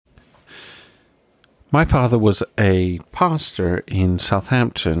My father was a pastor in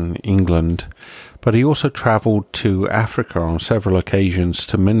Southampton, England, but he also travelled to Africa on several occasions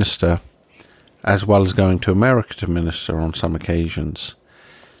to minister, as well as going to America to minister on some occasions.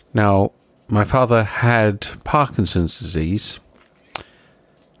 Now, my father had Parkinson's disease,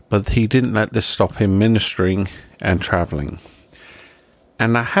 but he didn't let this stop him ministering and travelling.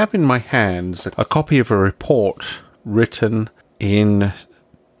 And I have in my hands a copy of a report written in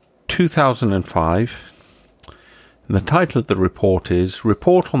 2005. And the title of the report is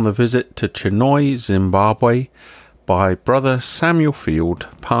Report on the Visit to Chinhoyi, Zimbabwe by Brother Samuel Field,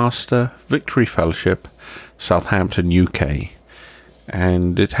 Pastor, Victory Fellowship, Southampton, UK.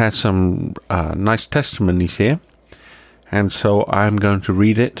 And it has some nice testimonies here. And so I'm going to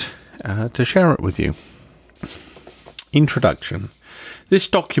read it to share it with you. Introduction. This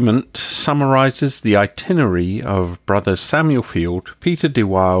document summarizes the itinerary of Brothers Samuel Field, Peter De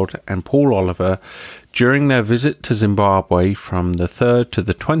Wilde, and Paul Oliver during their visit to Zimbabwe from the 3rd to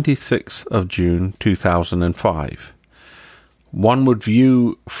the 26th of June 2005. One would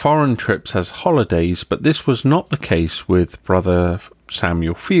view foreign trips as holidays, but this was not the case with Brother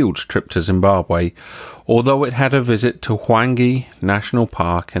Samuel Field's trip to Zimbabwe, although it had a visit to Hwange National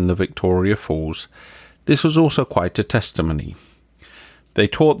Park and the Victoria Falls. This was also quite a testimony. They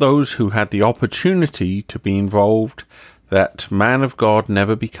taught those who had the opportunity to be involved that man of God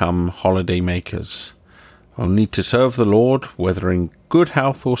never become holiday makers, only to serve the Lord, whether in good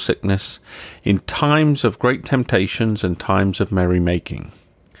health or sickness, in times of great temptations and times of merrymaking.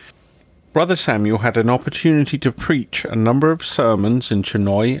 Brother Samuel had an opportunity to preach a number of sermons in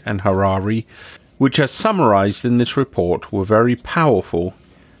Chinhoyi and Harare, which, as summarized in this report, were very powerful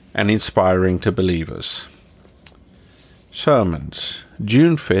and inspiring to believers. Sermons.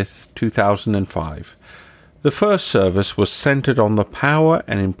 June 5th, 2005. The first service was centered on the power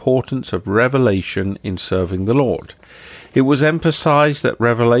and importance of revelation in serving the Lord. It was emphasized that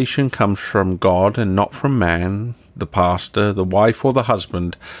revelation comes from God and not from man, the pastor, the wife, or the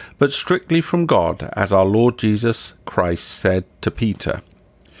husband, but strictly from God, as our Lord Jesus Christ said to Peter.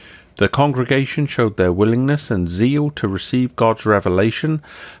 The congregation showed their willingness and zeal to receive God's revelation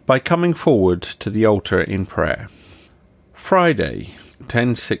by coming forward to the altar in prayer. Friday,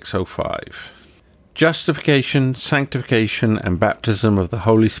 10/6/05. Justification, sanctification, and baptism of the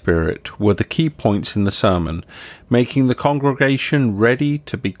Holy Spirit were the key points in the sermon, making the congregation ready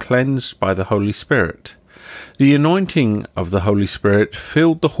to be cleansed by the Holy Spirit. The anointing of the Holy Spirit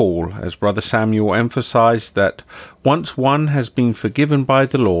filled the hall as Brother Samuel emphasized that once one has been forgiven by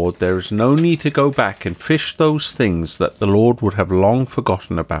the Lord, there is no need to go back and fish those things that the Lord would have long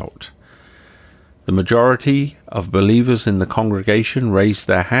forgotten about. The majority of believers in the congregation raised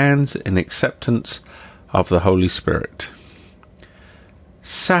their hands in acceptance of the Holy Spirit.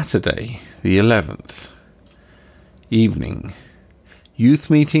 Saturday, the 11th, evening. Youth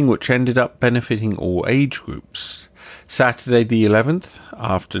meeting which ended up benefiting all age groups. Saturday the 11th,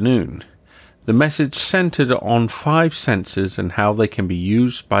 afternoon. The message centered on 5 senses and how they can be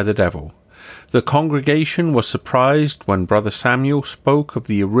used by the devil. The congregation was surprised when Brother Samuel spoke of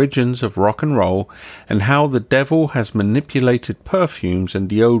the origins of rock and roll and how the devil has manipulated perfumes and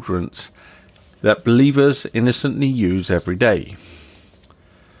deodorants that believers innocently use every day.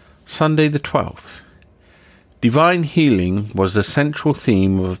 Sunday the 12th. Divine healing was the central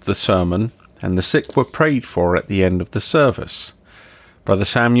theme of the sermon, and the sick were prayed for at the end of the service. Brother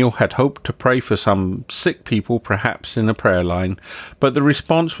Samuel had hoped to pray for some sick people, perhaps in a prayer line, but the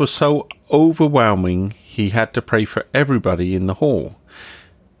response was so overwhelming he had to pray for everybody in the hall.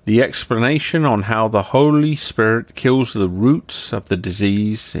 The explanation on how the Holy Spirit kills the roots of the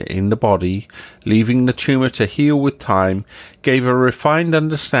disease in the body, leaving the tumor to heal with time, gave a refined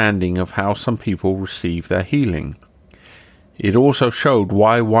understanding of how some people receive their healing. It also showed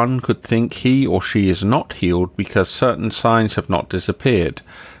why one could think he or she is not healed because certain signs have not disappeared,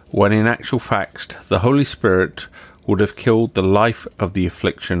 when in actual fact the Holy Spirit would have killed the life of the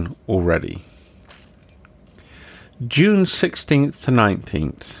affliction already. June 16th to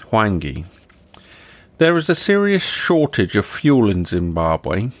 19th, Hwange. There is a serious shortage of fuel in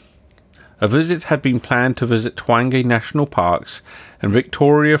Zimbabwe. A visit had been planned to visit Hwange National Parks and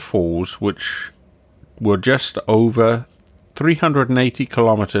Victoria Falls, which were just over 380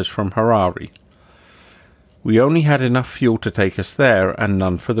 kilometers from Harare. We only had enough fuel to take us there and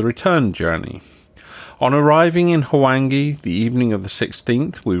none for the return journey. On arriving in Hwange the evening of the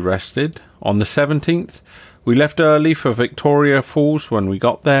 16th, we rested. On the 17th, we left early for Victoria Falls. When we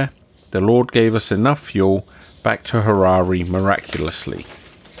got there, the Lord gave us enough fuel back to Harare miraculously.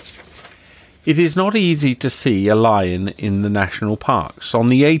 It is not easy to see a lion in the national parks. On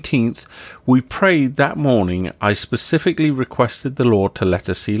the 18th, we prayed that morning. I specifically requested the Lord to let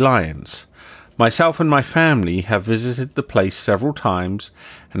us see lions. Myself and my family have visited the place several times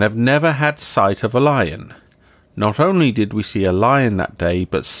and have never had sight of a lion. Not only did we see a lion that day,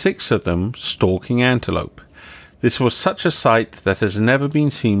 but 6 of them stalking antelope. This was such a sight that has never been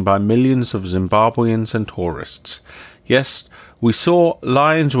seen by millions of Zimbabweans and tourists. Yes, we saw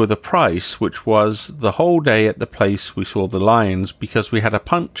lions with a price, which was the whole day at the place we saw the lions because we had a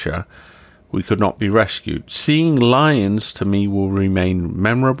puncture. We could not be rescued. Seeing lions to me will remain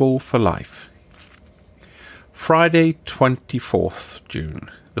memorable for life. Friday, 24th June.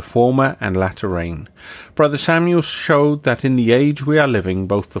 The former and latter rain. Brother Samuel showed that in the age we are living,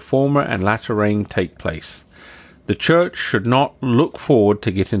 both the former and latter rain take place. The church should not look forward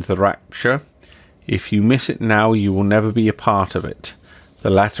to get into the rapture. If you miss it now, you will never be a part of it. The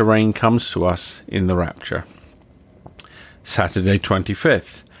latter rain comes to us in the rapture. Saturday,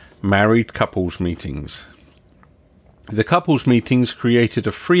 25th. Married couples meetings. The couples meetings created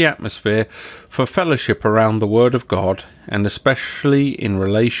a free atmosphere for fellowship around the Word of God, and especially in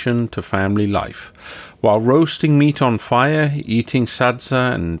relation to family life. While roasting meat on fire, eating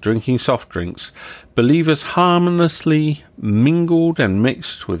sadza and drinking soft drinks, believers harmoniously mingled and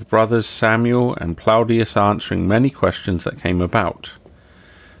mixed with brothers Samuel and Claudius answering many questions that came about.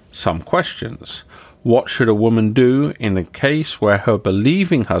 Some questions. What should a woman do in a case where her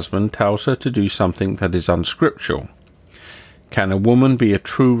believing husband tells her to do something that is unscriptural? Can a woman be a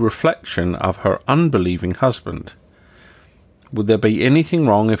true reflection of her unbelieving husband? Would there be anything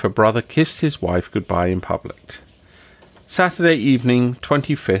wrong if a brother kissed his wife goodbye in public? Saturday evening,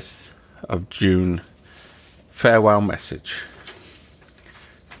 25th of June, farewell message.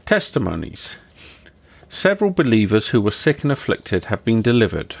 Testimonies. Several believers who were sick and afflicted have been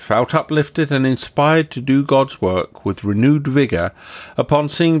delivered, felt uplifted and inspired to do God's work with renewed vigour upon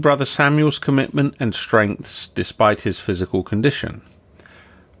seeing Brother Samuel's commitment and strengths despite his physical condition.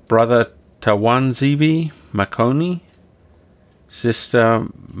 Brother Tawanzivi Makoni, Sister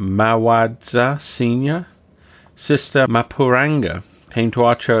Mawadza Senior, Sister Mapuranga came to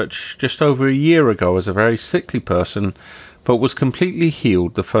our church just over a year ago as a very sickly person, but was completely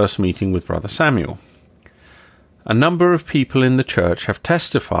healed the first meeting with Brother Samuel. A number of people in the church have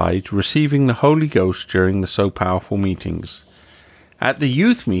testified receiving the Holy Ghost during the So Powerful meetings. At the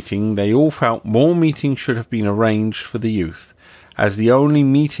youth meeting, they all felt more meetings should have been arranged for the youth, as the only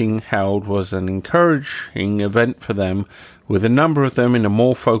meeting held was an encouraging event for them, with a number of them in a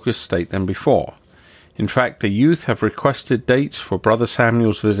more focused state than before. In fact, the youth have requested dates for Brother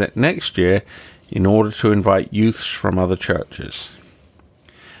Samuel's visit next year in order to invite youths from other churches.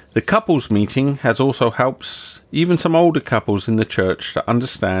 The couples meeting has also helped even some older couples in the church to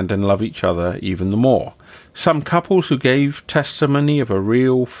understand and love each other even the more. Some couples who gave testimony of a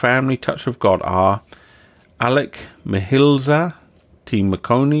real family touch of God are Alec Mihilza, T.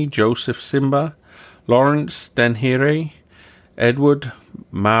 Makoni, Joseph Simba, Lawrence Denhire, Edward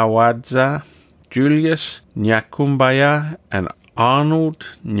Mawadza, Julius Nyakumbaya, and Arnold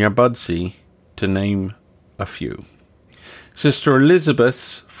Nyabudzi, to name a few. Sister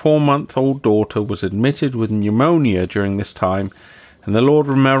Elizabeth's 4-month-old daughter was admitted with pneumonia during this time, and the Lord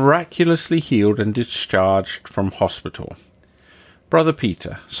miraculously healed and discharged from hospital. Brother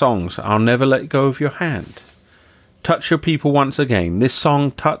Peter, songs, I'll Never Let Go of Your Hand. Touch Your People Once Again. This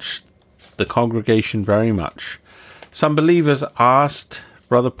song touched the congregation very much. Some believers asked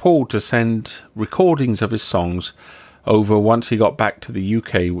Brother Paul to send recordings of his songs over once he got back to the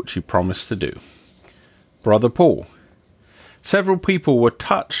UK, which he promised to do. Brother Paul. Several people were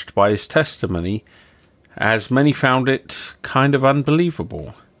touched by his testimony, as many found it kind of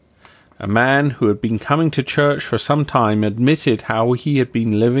unbelievable. A man who had been coming to church for some time admitted how he had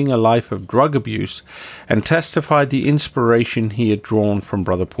been living a life of drug abuse and testified the inspiration he had drawn from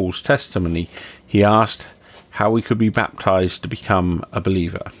Brother Paul's testimony. He asked how he could be baptized to become a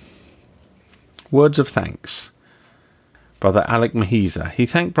believer. Words of thanks. Brother Alec Mahiza. He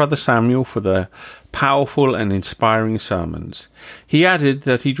thanked Brother Samuel for the powerful and inspiring sermons. He added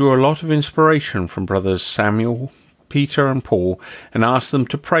that he drew a lot of inspiration from Brothers Samuel, Peter and Paul, and asked them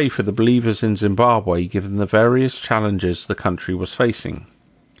to pray for the believers in Zimbabwe given the various challenges the country was facing.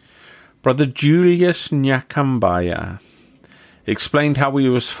 Brother Julius Nyakambaya explained how he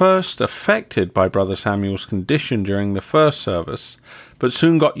was first affected by Brother Samuel's condition during the first service, but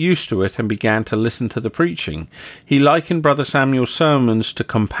soon got used to it and began to listen to the preaching. He likened Brother Samuel's sermons to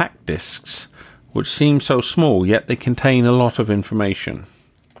compact discs, which seem so small, yet they contain a lot of information.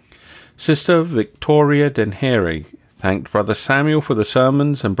 Sister Victoria Denheri thanked Brother Samuel for the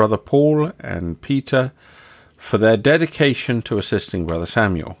sermons and Brother Paul and Peter for their dedication to assisting Brother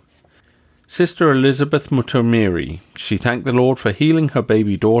Samuel. Sister Elizabeth Mutomiri, she thanked the Lord for healing her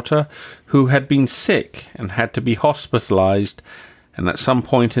baby daughter, who had been sick and had to be hospitalized and at some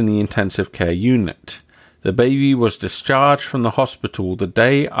point in the intensive care unit. The baby was discharged from the hospital the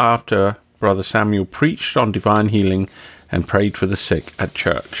day after Brother Samuel preached on divine healing and prayed for the sick at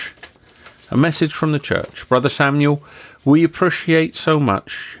church. A message from the church. Brother Samuel, we appreciate so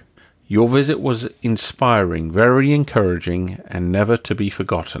much. Your visit was inspiring, very encouraging, and never to be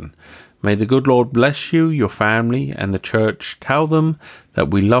forgotten. May the good Lord bless you, your family, and the church. Tell them that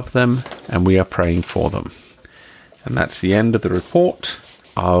we love them and we are praying for them. And that's the end of the report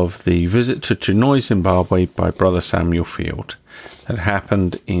of the visit to Chinhoyi, Zimbabwe by Brother Samuel Field. That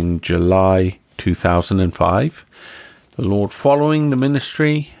happened in July 2005. The Lord following the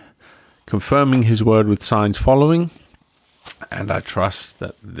ministry, confirming his word with signs following. And I trust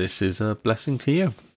that this is a blessing to you.